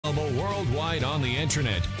Available worldwide on the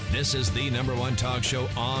internet. This is the #1 talk show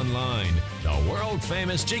online. The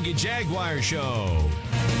world-famous Jiggy Jaguar Show.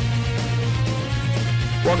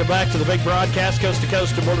 Welcome back to the big broadcast, coast to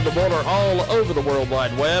coast and border to border, all over the World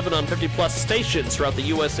Wide Web and on 50-plus stations throughout the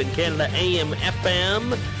U.S. and Canada, AM,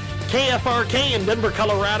 FM, KFRK in Denver,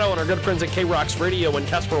 Colorado, and our good friends at K-Rocks Radio in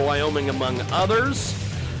Casper, Wyoming, among others.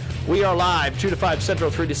 We are live 2 to 5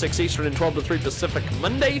 Central, 3 to 6 Eastern, and 12 to 3 Pacific,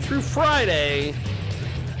 Monday through Friday.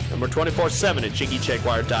 And we're 24/7 at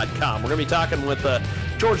JiggyJaguar.com. We're going to be talking with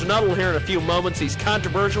George Nuttle here in a few moments. He's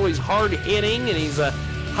controversial, he's hard-hitting, and he's a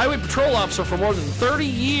highway patrol officer for more than 30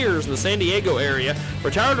 years in the San Diego area.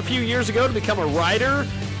 Retired a few years ago to become a writer,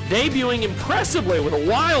 debuting impressively with a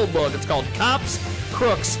wild book. It's called Cops,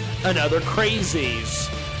 Crooks, and Other Crazies.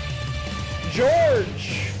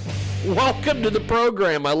 George, welcome to the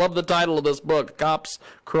program. I love the title of this book, Cops,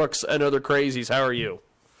 Crooks, and Other Crazies. How are you?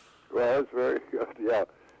 Well, it's very good, yeah.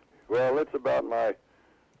 Well, it's about my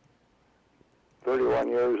 31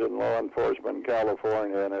 years in law enforcement in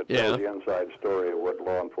California, and it tells the inside story of what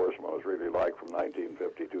law enforcement was really like from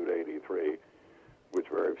 1952 to 83, which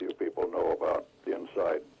very few people know about the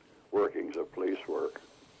inside workings of police work.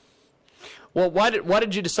 Well, why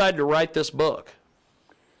did you decide to write this book?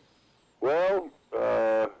 Well,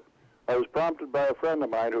 I was prompted by a friend of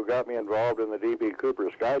mine who got me involved in the D.B. Cooper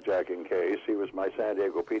skyjacking case. He was my San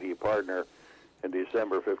Diego PD partner in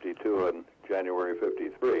December 52 and January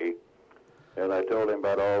 53. And I told him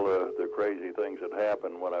about all the crazy things that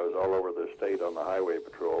happened when I was all over the state on the highway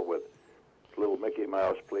patrol with little Mickey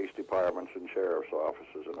Mouse police departments and sheriff's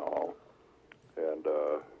offices and all. And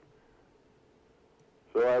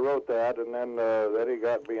so I wrote that, and then he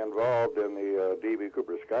got me involved in the D.B.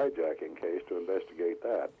 Cooper skyjacking case to investigate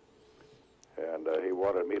that. And he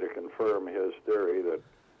wanted me to confirm his theory that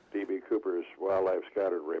D.B. Cooper's wildlife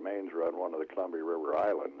scattered remains are on one of the Columbia River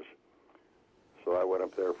Islands. So I went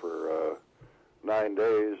up there for 9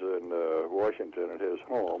 days in Washington at his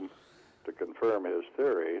home to confirm his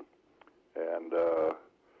theory. And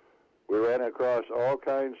we ran across all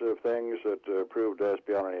kinds of things that proved to us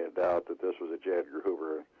beyond any doubt that this was a J. Edgar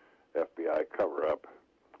Hoover FBI cover-up,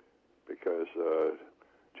 because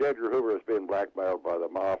J. Edgar Hoover was being blackmailed by the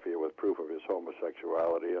mafia with proof of his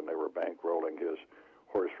homosexuality, and they were bankrolling his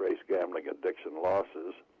horse race gambling addiction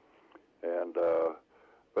losses. And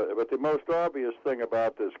but the most obvious thing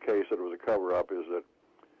about this case that it was a cover-up is that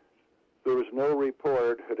there was no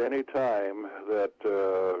report at any time that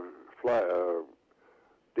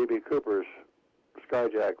D.B. Cooper's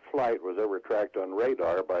skyjack flight was ever tracked on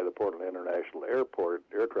radar by the Portland International Airport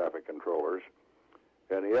air traffic controllers.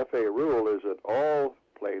 And the FAA rule is that all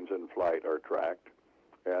planes in flight are tracked,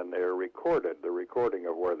 and they're recorded. The recording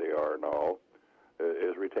of where they are and all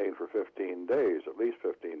is retained for 15 days, at least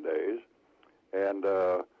 15 days. And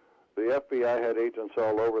the FBI had agents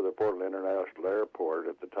all over the Portland International Airport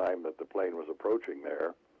at the time that the plane was approaching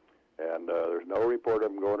there. And there's no report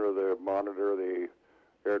of them going to the monitor the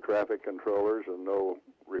air traffic controllers, and no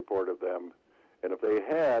report of them. And if they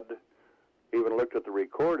had even looked at the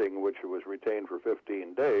recording, which was retained for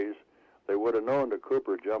 15 days, they would have known that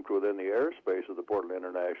Cooper jumped within the airspace of the Portland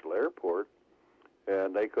International Airport,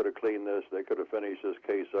 and they could have cleaned this, they could have finished this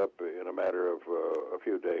case up in a matter of a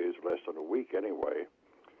few days, less than a week anyway.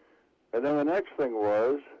 And then the next thing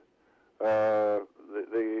was,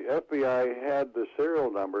 the FBI had the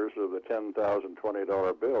serial numbers of the $10,000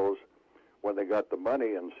 $20 bills when they got the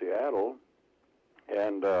money in Seattle,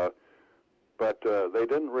 and but they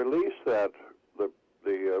didn't release that the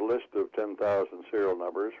list of 10,000 serial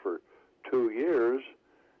numbers for 2 years,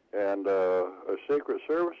 and a Secret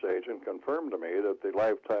Service agent confirmed to me that the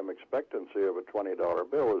lifetime expectancy of a $20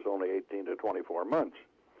 bill is only 18 to 24 months.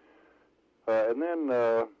 And then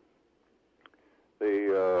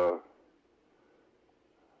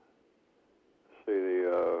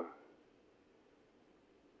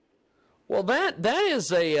well, that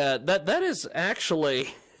is a that is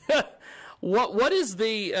actually what is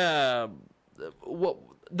the what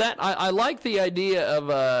that I like the idea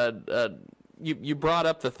of you brought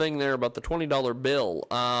up the thing there about the $20 bill.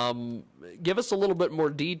 Give us a little bit more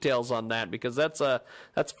details on that, because that's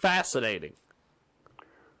fascinating.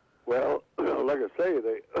 Well, like I say,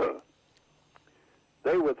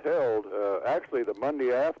 they withheld actually the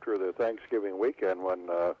Monday after the Thanksgiving weekend when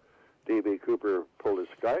D.B. Cooper pulled his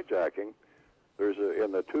skyjacking. There's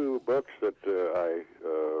in the two books that I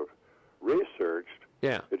researched.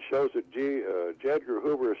 Yeah. It shows that J. Edgar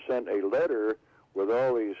Hoover sent a letter with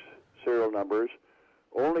all these serial numbers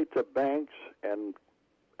only to banks and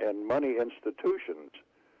money institutions.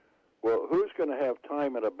 Well, who's going to have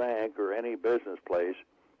time at a bank or any business place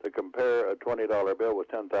to compare a $20 bill with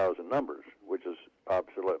 10,000 numbers, which is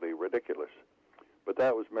absolutely ridiculous. But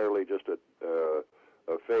that was merely just a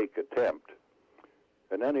fake attempt.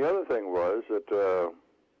 And then the other thing was that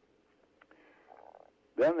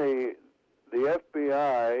then the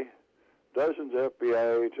FBI, dozens of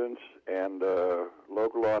FBI agents and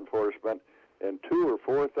local law enforcement, and 2,000 or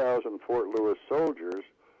 4,000 Fort Lewis soldiers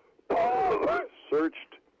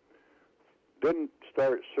didn't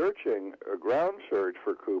start searching a ground search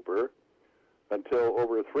for Cooper until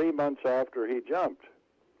over 3 months after he jumped.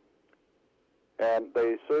 And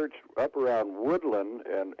they searched up around Woodland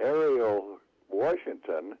and Ariel,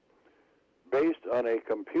 Washington, based on a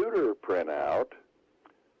computer printout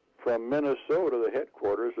from Minnesota, the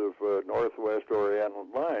headquarters of Northwest Oriental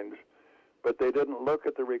Mines, but they didn't look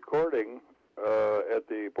at the recording at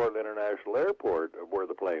the Portland International Airport where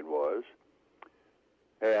the plane was.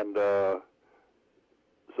 And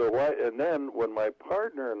and then when my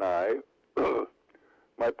partner and I,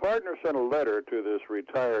 my partner sent a letter to this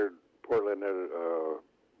retired Portland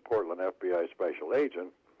FBI special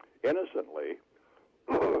agent, innocently,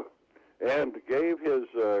 and gave his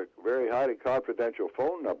very highly confidential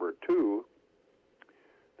phone number to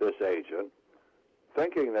this agent,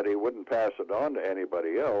 thinking that he wouldn't pass it on to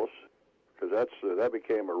anybody else, because that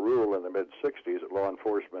became a rule in the mid-'60s that law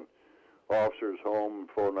enforcement officers' home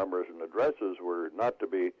phone numbers and addresses were not to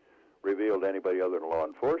be revealed to anybody other than law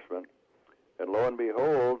enforcement. And lo and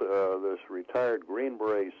behold, this retired Green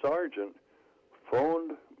Beret sergeant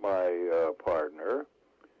phoned my partner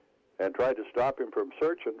and tried to stop him from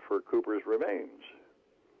searching for Cooper's remains.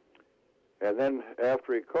 And then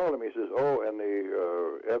after he called him, he says, "Oh, and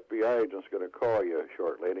the FBI agent's going to call you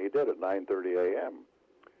shortly." And he did at 9:30 a.m.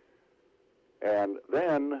 And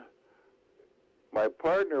then my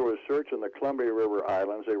partner was searching the Columbia River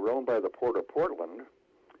Islands. They were owned by the Port of Portland,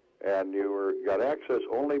 and you got access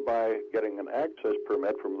only by getting an access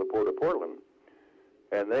permit from the Port of Portland.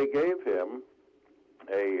 And they gave him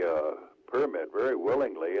a permit very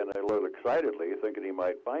willingly and a little excitedly, thinking he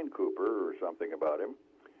might find Cooper or something about him.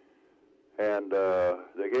 And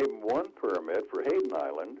they gave him one permit for Hayden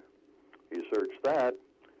Island. He searched that.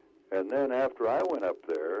 And then after I went up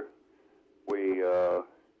there,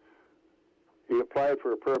 he applied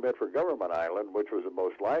for a permit for Government Island, which was the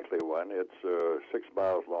most likely one. It's 6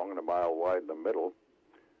 miles long and a mile wide in the middle,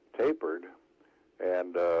 tapered,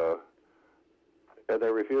 and they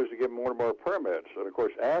refused to give him more and more permits. And of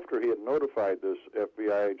course, after he had notified this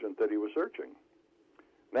FBI agent that he was searching.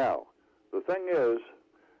 Now, the thing is,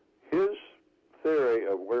 his theory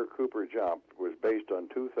of where Cooper jumped was based on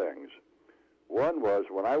two things. One was,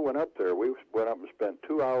 when I went up there, we went up and spent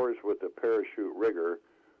 2 hours with the parachute rigger,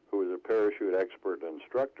 who was a parachute expert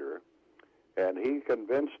instructor, and he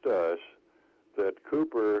convinced us that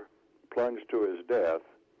Cooper plunged to his death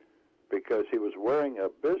because he was wearing a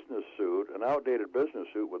business suit, an outdated business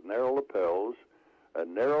suit with narrow lapels, a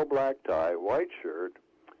narrow black tie, white shirt,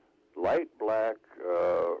 light black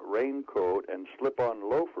raincoat, and slip-on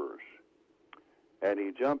loafers. And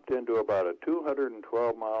he jumped into about a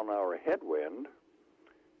 212-mile-an-hour headwind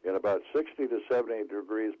in about 60 to 70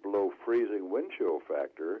 degrees below freezing wind chill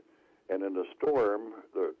factor, and in a storm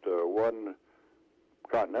that one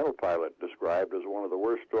Continental pilot described as one of the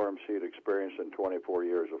worst storms he'd experienced in 24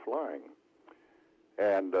 years of flying.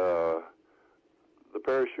 And the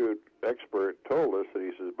parachute expert told us that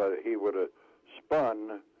he says, but he would have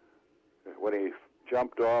spun when he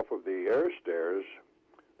jumped off of the air stairs,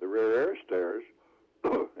 the rear air stairs,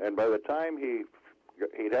 and by the time he'd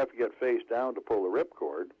have to get face down to pull the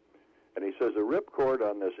ripcord. And he says the ripcord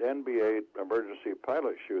on this NB-8 emergency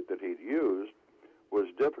pilot chute that he'd used was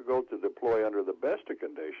difficult to deploy under the best of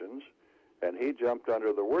conditions, and he jumped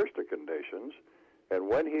under the worst of conditions. And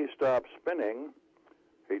when he stopped spinning,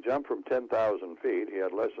 he jumped from 10,000 feet. He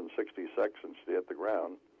had less than 60 seconds to hit the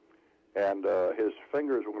ground, and his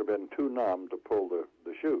fingers would have been too numb to pull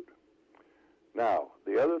the chute. Now,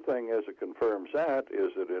 the other thing is that confirms that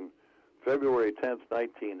is that in February 10th,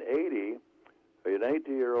 1980, an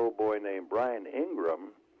 80-year-old boy named Brian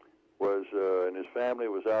Ingram was, and his family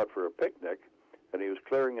was out for a picnic, and he was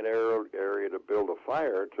clearing an area to build a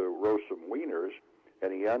fire to roast some wieners,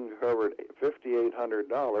 and he uncovered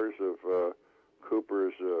 $5,800 of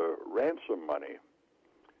Cooper's ransom money.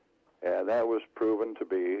 And that was proven to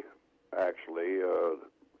be actually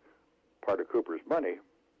part of Cooper's money.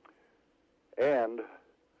 And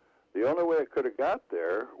the only way it could have got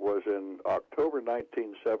there was in October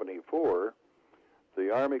 1974,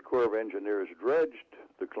 the Army Corps of Engineers dredged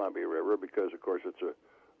the Columbia River because, of course, it's a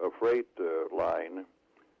freight line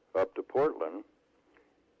up to Portland,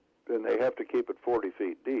 and they have to keep it 40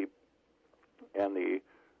 feet deep. And the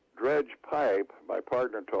dredge pipe, my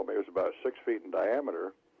partner told me, was about 6 feet in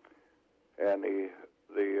diameter. And the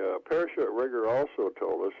parachute rigger also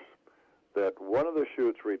told us that one of the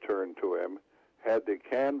chutes returned to him had the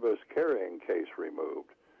canvas carrying case removed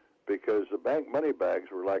because the bank money bags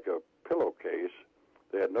were like a pillowcase.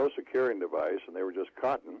 They had no securing device, and they were just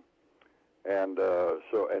cotton. And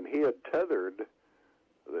and he had tethered,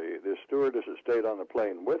 the stewardess that stayed on the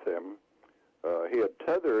plane with him, he had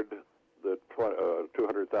tethered the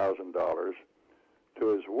 $200,000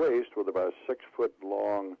 to his waist with about a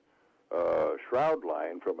 6-foot-long shroud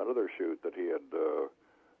line from another chute that he had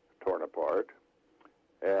torn apart.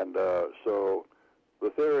 And so the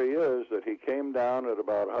theory is that he came down at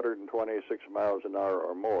about 126 miles an hour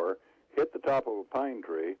or more, hit the top of a pine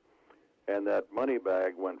tree, and that money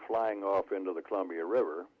bag went flying off into the Columbia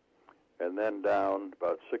River, and then down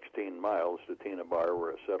about 16 miles to Tina Bar,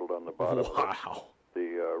 where it settled on the bottom of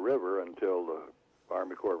the river until the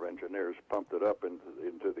Army Corps of Engineers pumped it up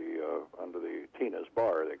into the under the Tina's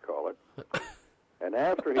Bar, they call it. And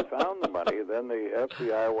after he found the money, then the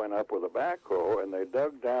FBI went up with a backhoe, and they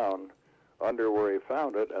dug down under where he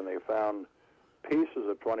found it, and they found pieces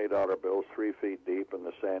of $20 bills 3 feet deep in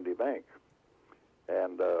the sandy bank.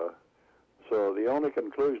 And so the only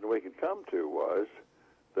conclusion we could come to was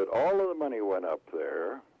that all of the money went up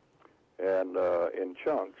there and in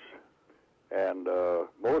chunks, and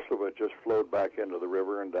most of it just flowed back into the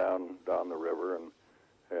river and down the river, and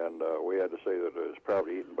we had to say that it was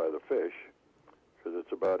probably eaten by the fish because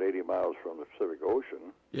it's about 80 miles from the Pacific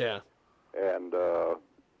Ocean. Yeah. And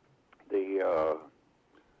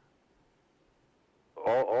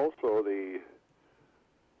also the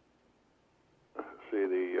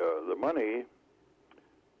money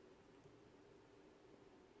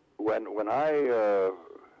when I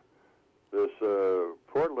this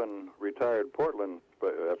retired Portland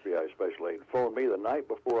FBI special agent phoned me the night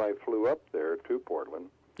before I flew up there to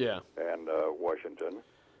Portland. Yeah. And Washington,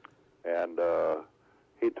 and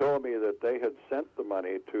he told me that they had sent the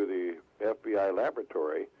money to the FBI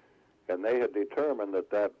laboratory, and they had determined that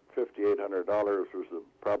 $5,800 was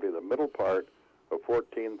probably the middle part of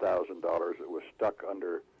 $14,000 that was stuck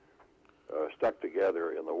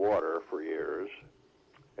together in the water for years.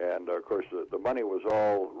 And, of course, the money was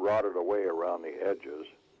all rotted away around the edges.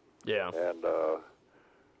 Yeah. And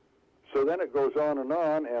so then it goes on, and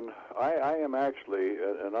I am actually,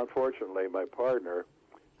 and unfortunately my partner,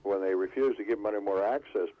 when they refused to give him any more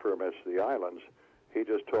access permits to the islands, he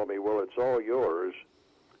just told me, well, it's all yours.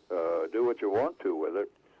 Do what you want to with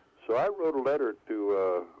it. So I wrote a letter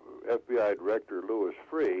to FBI Director Louis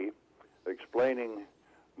Freeh explaining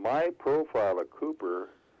my profile of Cooper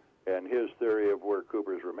and his theory of where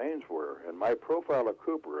Cooper's remains were. And my profile of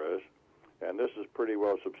Cooper is, and this is pretty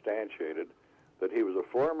well substantiated, that he was a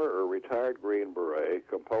former or retired Green Beret,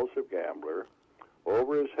 compulsive gambler,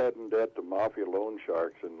 over his head in debt to mafia loan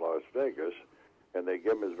sharks in Las Vegas, and they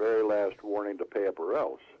give him his very last warning to pay up or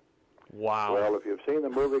else. Wow. Well, if you've seen the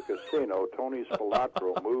movie Casino, Tony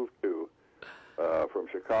Spilatro moved from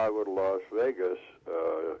Chicago to Las Vegas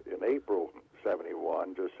in April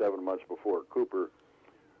 '71, just 7 months before Cooper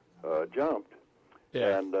jumped.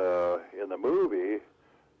 Yeah. And in the movie,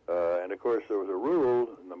 and of course there was a rule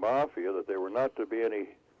in the mafia that there were not to be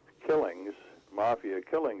any mafia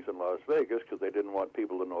killings in Las Vegas because they didn't want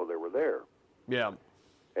people to know they were there. Yeah.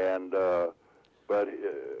 And but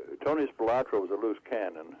Tony Spilatro was a loose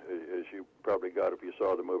cannon, as you probably got if you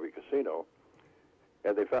saw the movie Casino.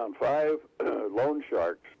 And they found 5 loan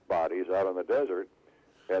sharks' bodies out in the desert.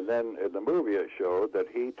 And then in the movie it showed that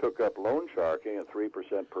he took up loan sharking at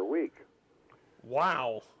 3% per week.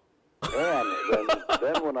 Wow. And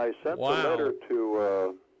then when I sent the letter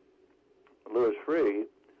to Louis Freeh,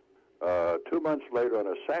 2 months later on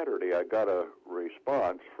a Saturday, I got a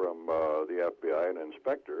response from the FBI, an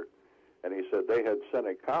inspector, and he said they had sent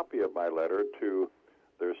a copy of my letter to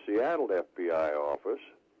their Seattle FBI office,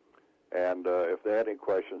 and if they had any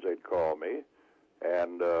questions, they'd call me,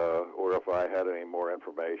 and or if I had any more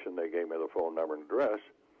information, they gave me the phone number and address.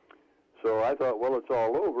 So I thought, well, it's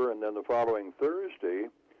all over, and then the following Thursday,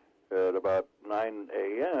 at about 9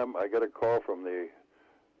 a.m., I get a call from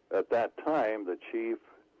at that time, the chief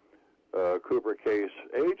Cooper case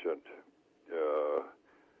agent.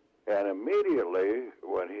 And immediately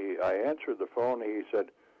when I answered the phone, he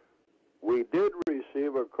said, we did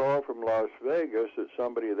receive a call from Las Vegas that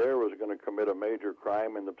somebody there was going to commit a major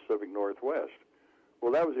crime in the Pacific Northwest.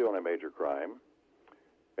 Well, that was the only major crime.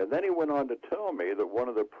 And then he went on to tell me that one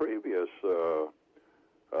of the previous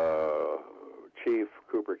chief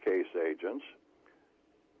Cooper case agents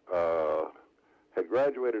had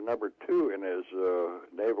graduated number 2 in his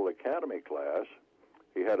Naval Academy class,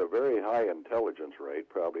 He had a very high intelligence rate,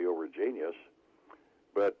 probably over genius,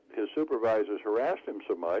 but his supervisors harassed him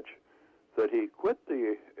so much that he quit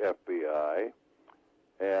the FBI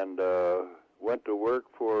and went to work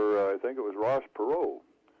for, I think it was Ross Perot.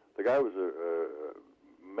 The guy was a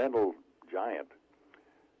mental giant.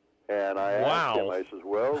 And I asked him, I says,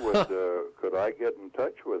 well, could I get in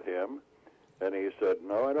touch with him? And he said,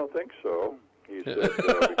 no, I don't think so. He said,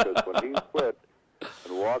 because when he quit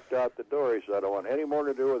and walked out the door, he said, I don't want any more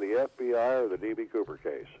to do with the FBI or the D.B. Cooper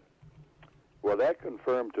case. Well, that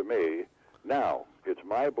confirmed to me. Now, it's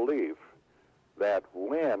my belief that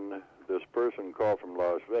when this person called from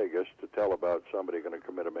Las Vegas to tell about somebody going to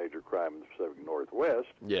commit a major crime in the Pacific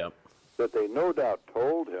Northwest, that they no doubt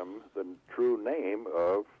told him the true name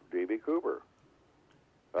of D.B. Cooper.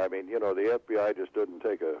 I mean, you know, the FBI just didn't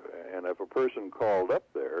take and if a person called up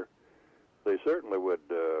there, they certainly would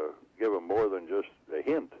give him more than just a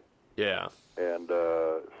hint. Yeah. And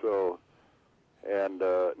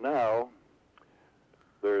now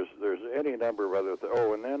there's any number of other things.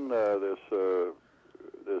 Oh, and then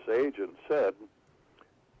this agent said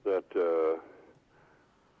that the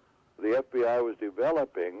FBI was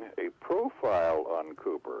developing a profile on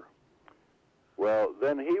Cooper. Well,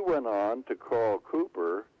 then he went on to call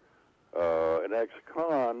Cooper an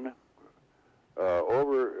ex-con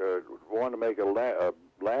wanted to make a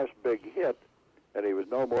last big hit, and he was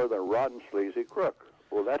no more than a rotten, sleazy crook.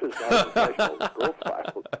 Well, that is not a professional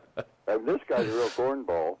profile. I mean, this guy's a real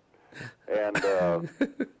cornball. And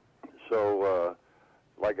so,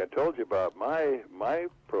 like I told you about my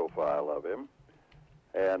profile of him,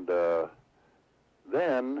 and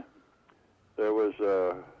then there was,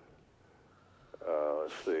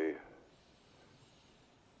 let's see.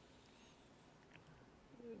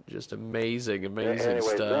 Just amazing Anyway,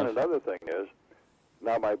 stuff. then another thing is,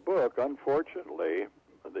 now my book, unfortunately,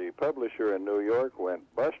 the publisher in New York went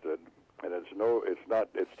busted, and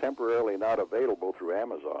it's temporarily not available through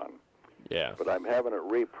Amazon. Yeah. But I'm having it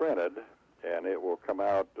reprinted, and it will come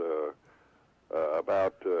out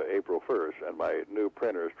about April 1st, and my new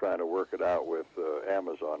printer is trying to work it out with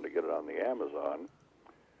Amazon to get it on the Amazon.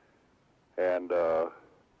 And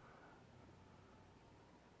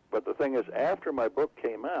but the thing is, after my book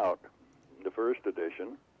came out, the first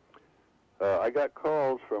edition, I got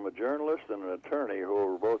calls from a journalist and an attorney who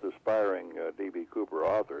were both aspiring D.B. Cooper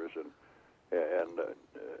authors, and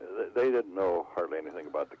they didn't know hardly anything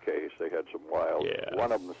about the case. They had some wild. Yeah.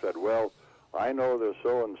 One of them said, well, I know this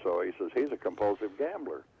so-and-so. He says, he's a compulsive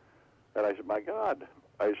gambler. And I said, my God.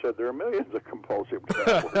 I said, there are millions of compulsive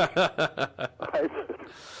gamblers. I said,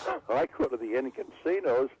 I go to the inn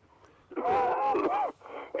casinos,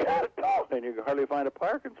 and you can hardly find a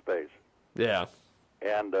parking space. Yeah.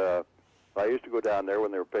 And I used to go down there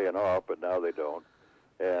when they were paying off, but now they don't.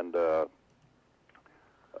 And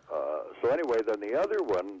so anyway, then the other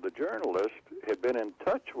one, the journalist, had been in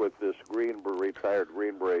touch with this retired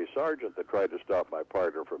Green Beret sergeant that tried to stop my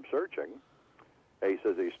partner from searching. And he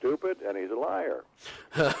says he's stupid and he's a liar.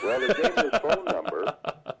 Well, they gave me his phone number.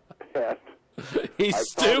 And he's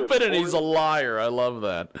stupid and he's a liar. I love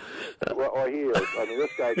that. Well, he is. I mean,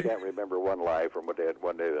 this guy can't remember one lie from one day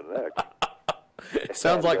to the next. It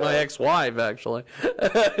sounds like my ex-wife, actually.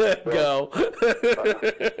 Go.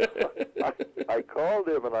 I called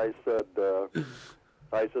him and I said,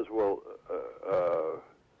 well,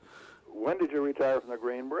 when did you retire from the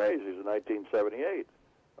Green Berets? He said, 1978.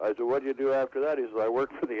 I said, what did you do after that? He said, I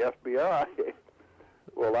worked for the FBI.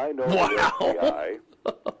 Well, I know the FBI,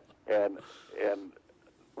 and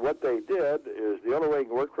what they did is the only way you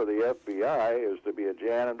can work for the FBI is to be a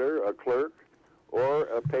janitor, a clerk, or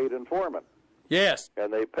a paid informant. Yes.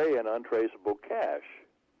 And they pay in untraceable cash.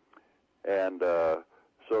 And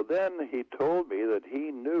so then he told me that he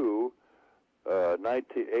knew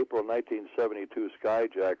April 1972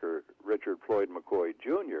 skyjacker Richard Floyd McCoy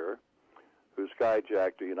Jr., who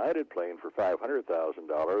skyjacked a United plane for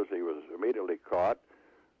 $500,000. He was immediately caught,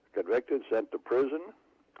 convicted, sent to prison,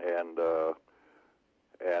 and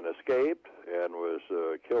escaped, and was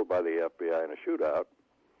killed by the FBI in a shootout.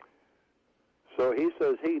 So he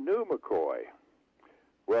says he knew McCoy.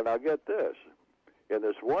 Well, now get this. In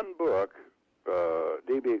this one book,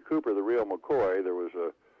 D.B. Cooper, The Real McCoy, there was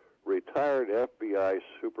a retired FBI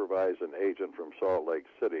supervising agent from Salt Lake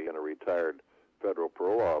City and a retired federal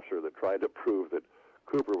parole officer that tried to prove that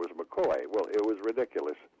Cooper was McCoy. Well, it was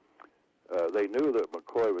ridiculous. They knew that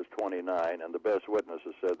McCoy was 29, and the best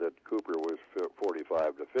witnesses said that Cooper was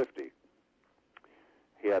 45 to 50.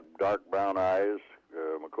 He had dark brown eyes.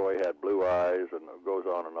 McCoy had blue eyes, and it goes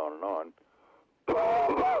on and on and on.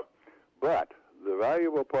 But the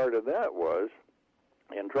valuable part of that was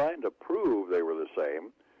in trying to prove they were the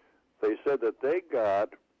same, they said that they got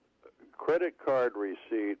credit card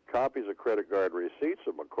copies of credit card receipts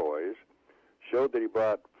of McCoy's, showed that he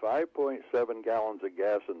bought 5.7 gallons of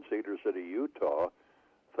gas in Cedar City, Utah,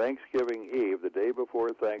 Thanksgiving Eve, the day before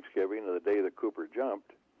Thanksgiving and the day that Cooper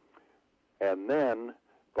jumped, and then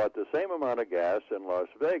bought the same amount of gas in Las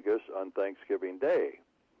Vegas on Thanksgiving Day.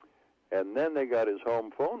 And then they got his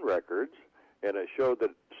home phone records, and it showed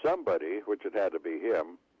that somebody, which it had to be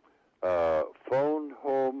him, phoned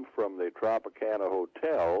home from the Tropicana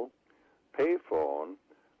Hotel payphone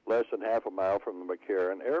less than half a mile from the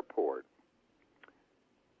McCarran Airport.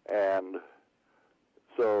 And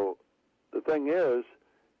so the thing is,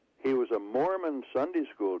 he was a Mormon Sunday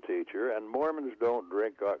school teacher, and Mormons don't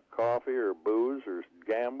drink coffee or booze or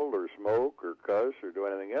gamble or smoke or cuss or do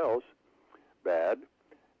anything else bad.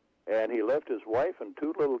 And he left his wife and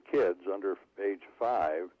two little kids under age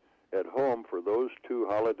 5 at home for those 2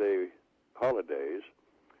 holidays.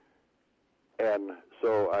 And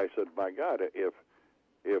so I said, my God, if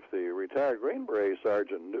the retired Green Beret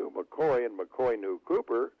sergeant knew McCoy and McCoy knew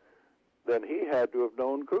Cooper, then he had to have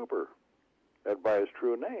known Cooper and by his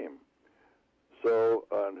true name. So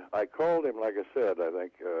I called him, like I said, I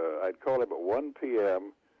think I'd called him at 1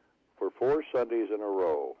 p.m. for 4 Sundays in a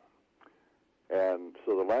row. And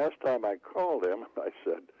so the last time I called him, I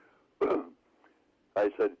said,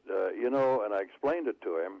 you know, and I explained it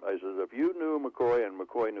to him. I said, if you knew McCoy and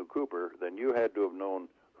McCoy knew Cooper, then you had to have known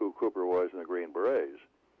who Cooper was in the Green Berets.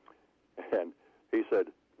 And he said,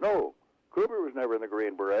 no, Cooper was never in the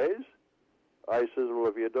Green Berets. I said, well,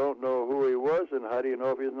 if you don't know who he was, then how do you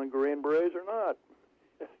know if he's in the Green Berets or not?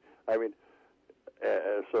 I mean,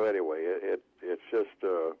 so anyway, it's just,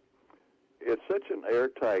 it's such an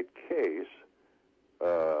airtight case.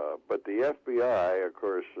 But the FBI, of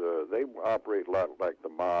course, they operate a lot like the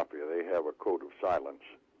mafia. They have a code of silence.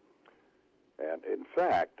 And in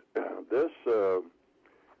fact, this,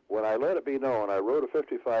 when I let it be known, I wrote a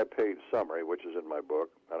 55-page summary, which is in my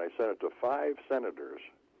book, and I sent it to 5 senators.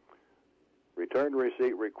 Return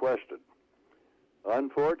receipt requested.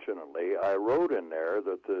 Unfortunately, I wrote in there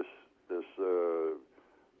that this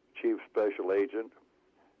chief special agent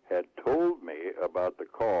had told me about the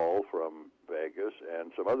call from Vegas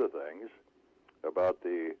and some other things about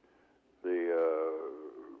the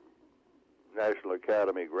National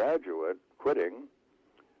Academy graduate quitting.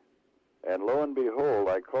 And lo and behold,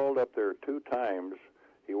 I called up there 2 times.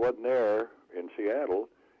 He wasn't there in Seattle,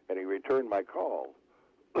 and he returned my call.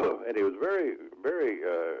 And he was very, very,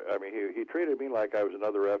 I mean, he treated me like I was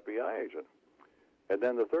another FBI agent. And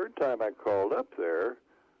then the 3rd time I called up there,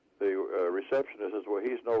 the receptionist says, well,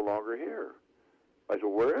 he's no longer here. I said,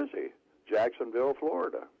 where is he? Jacksonville,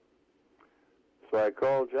 Florida. So I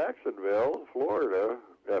called Jacksonville, Florida,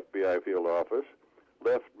 FBI field office,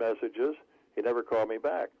 left messages. He never called me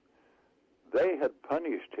back. They had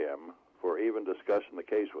punished him for even discussing the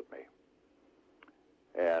case with me.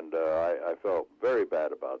 And I felt very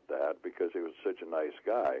bad about that because he was such a nice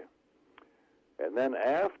guy. And then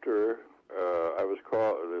after I was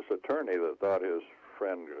called, this attorney that thought his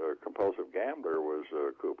friend, compulsive gambler, was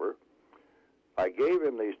Cooper, I gave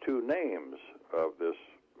him these 2 names of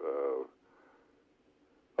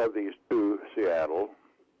these 2 Seattle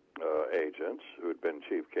agents who had been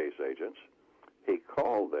chief case agents. He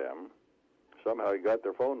called them. Somehow he got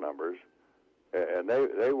their phone numbers, and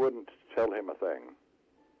they wouldn't tell him a thing.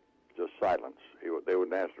 Just silence. They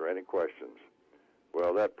wouldn't answer any questions.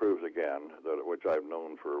 Well, that proves again that which I've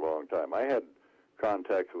known for a long time. I had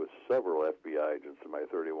contacts with several FBI agents in my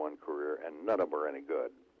 31 career, and none of them are any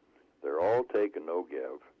good. They're all take and no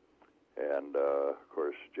give. And, of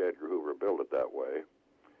course, J. Edgar Hoover built it that way.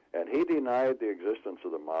 And he denied the existence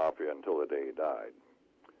of the mafia until the day he died.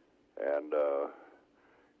 And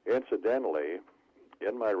incidentally,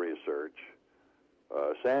 in my research,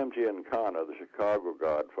 Sam Giancana, the Chicago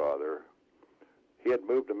Godfather, he had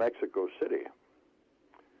moved to Mexico City.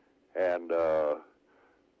 And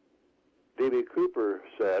D.B. Cooper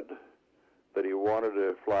said that he wanted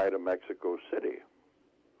to fly to Mexico City.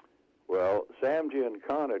 Well, Sam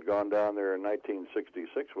Giancana had gone down there in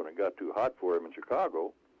 1966 when it got too hot for him in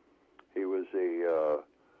Chicago. He was a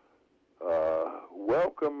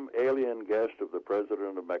welcome alien guest of the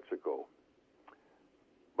President of Mexico.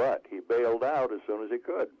 But he bailed out as soon as he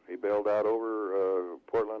could. He bailed out over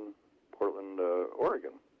Portland,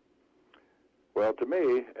 Oregon. Well, to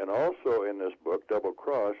me, and also in this book, Double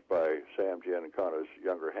Cross, by Sam Giancana's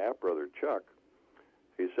younger half-brother, Chuck,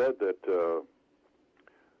 he said that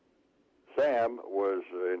Sam was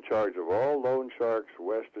in charge of all loan sharks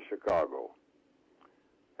west of Chicago.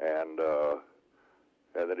 And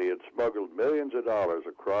and that he had smuggled millions of dollars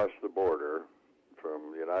across the border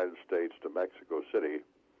from the United States to Mexico City,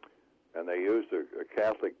 and they used a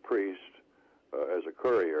Catholic priest as a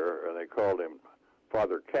courier, and they called him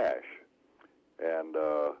Father Cash. And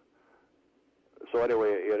so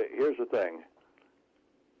anyway, here's the thing.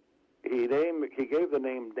 He gave the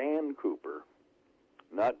name Dan Cooper,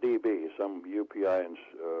 not DB. Some UPI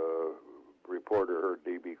reporter heard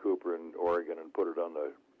DB Cooper in Oregon and put it on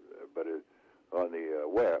the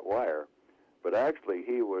wire, but actually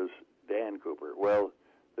he was Dan Cooper. Well,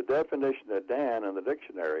 the definition of Dan in the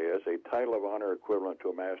dictionary is a title of honor equivalent to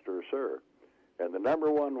a master or sir, and the number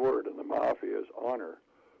one word in the mafia is honor.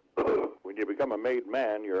 When you become a made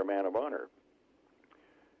man, you're a man of honor.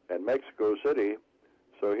 And Mexico City.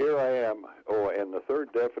 So here I am. Oh, and the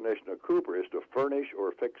third definition of Cooper is to furnish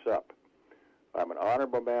or fix up. I'm an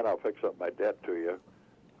honorable man. I'll fix up my debt to you.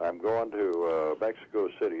 I'm going to Mexico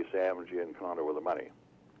City, Sam and Giancarlo with the money.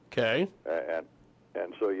 Okay.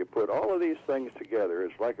 And so you put all of these things together.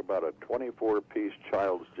 It's like about a 24-piece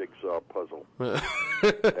child's jigsaw puzzle.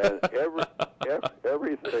 And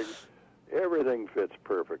everything fits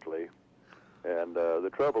perfectly. And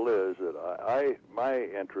the trouble is that my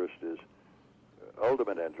interest is,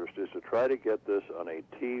 ultimate interest is to try to get this on a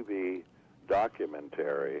TV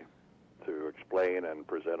documentary to explain and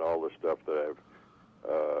present all the stuff that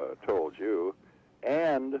I've told you,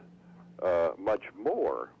 and much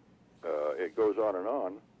more. It goes on and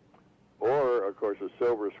on. Or, of course, a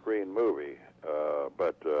silver screen movie.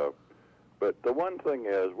 But the one thing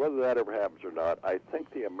is, whether that ever happens or not, I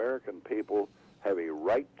think the American people have a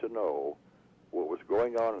right to know what was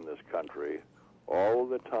going on in this country all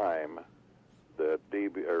the time that J.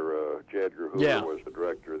 Edgar Hoover was the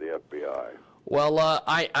director of the FBI. Well,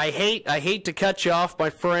 I hate to cut you off, my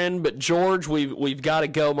friend, but George, we've got to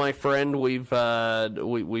go, my friend. We've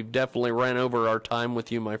definitely ran over our time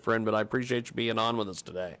with you, my friend, but I appreciate you being on with us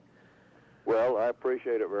today. Well, I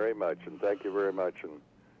appreciate it very much, and thank you very much. And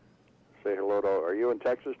say hello to. Are you in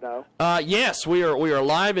Texas now? Yes, we are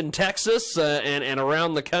live in Texas and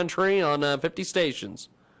around the country on 50 stations.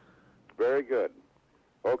 Very good.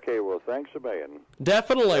 Okay, well, thanks a million.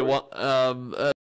 Definitely. Well,